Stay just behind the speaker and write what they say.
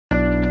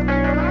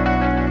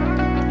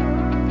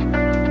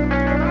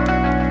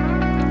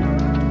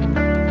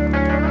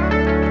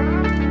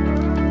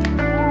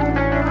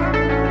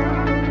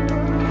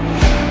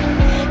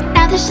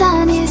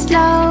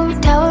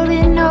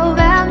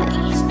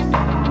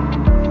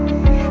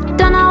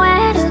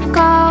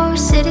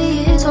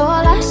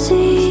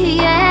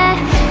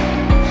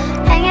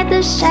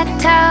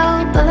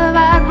hotel,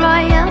 boulevard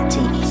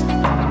royalties.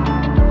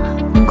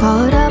 I'm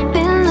caught up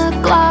in the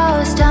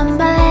glow,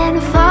 stumbling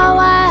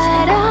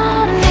forward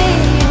on me,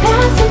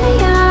 passing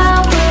the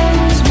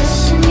hours,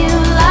 missing you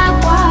like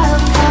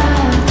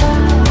wildfire.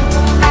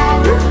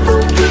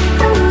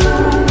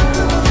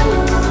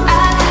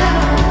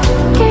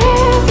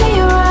 Give me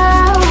your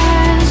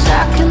hours,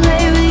 I can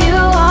lay with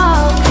you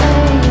all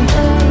day.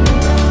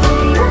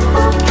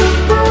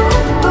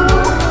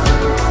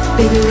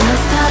 Baby, we'll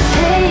stop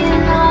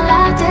paying all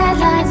our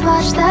deadlines,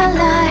 watch the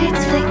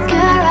lights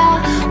flicker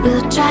out.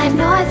 We'll drive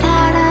north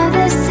out of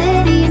the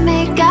city,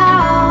 make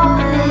our own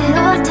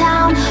little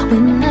town.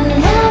 When the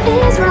love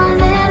is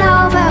running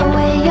over,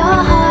 wear your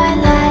heart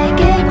like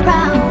a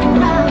crown.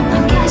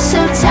 I'm getting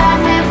so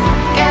tired, man,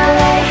 fuck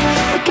LA.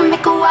 We can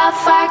make a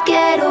wildfire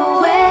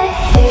getaway.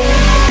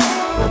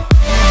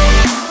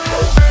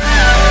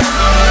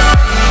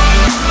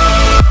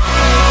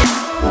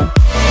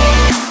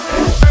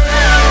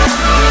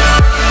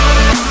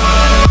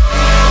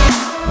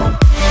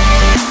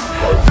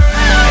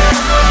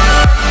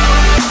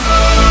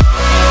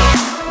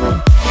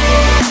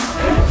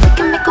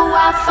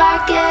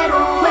 Wildfire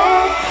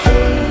getaway.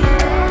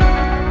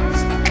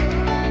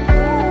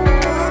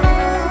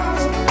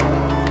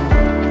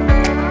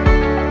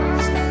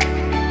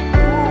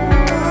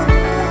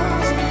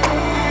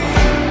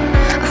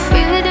 I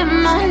feel it in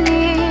my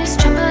knees,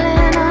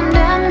 trembling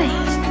under me.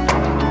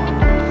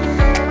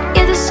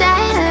 You're the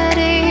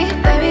sanity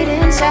buried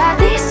inside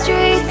these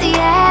streets,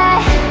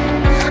 yeah.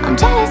 I'm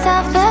jealous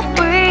of the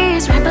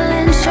breeze,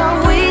 rambling so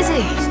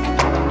easy.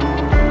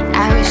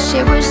 I wish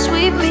it would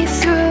sweep me through.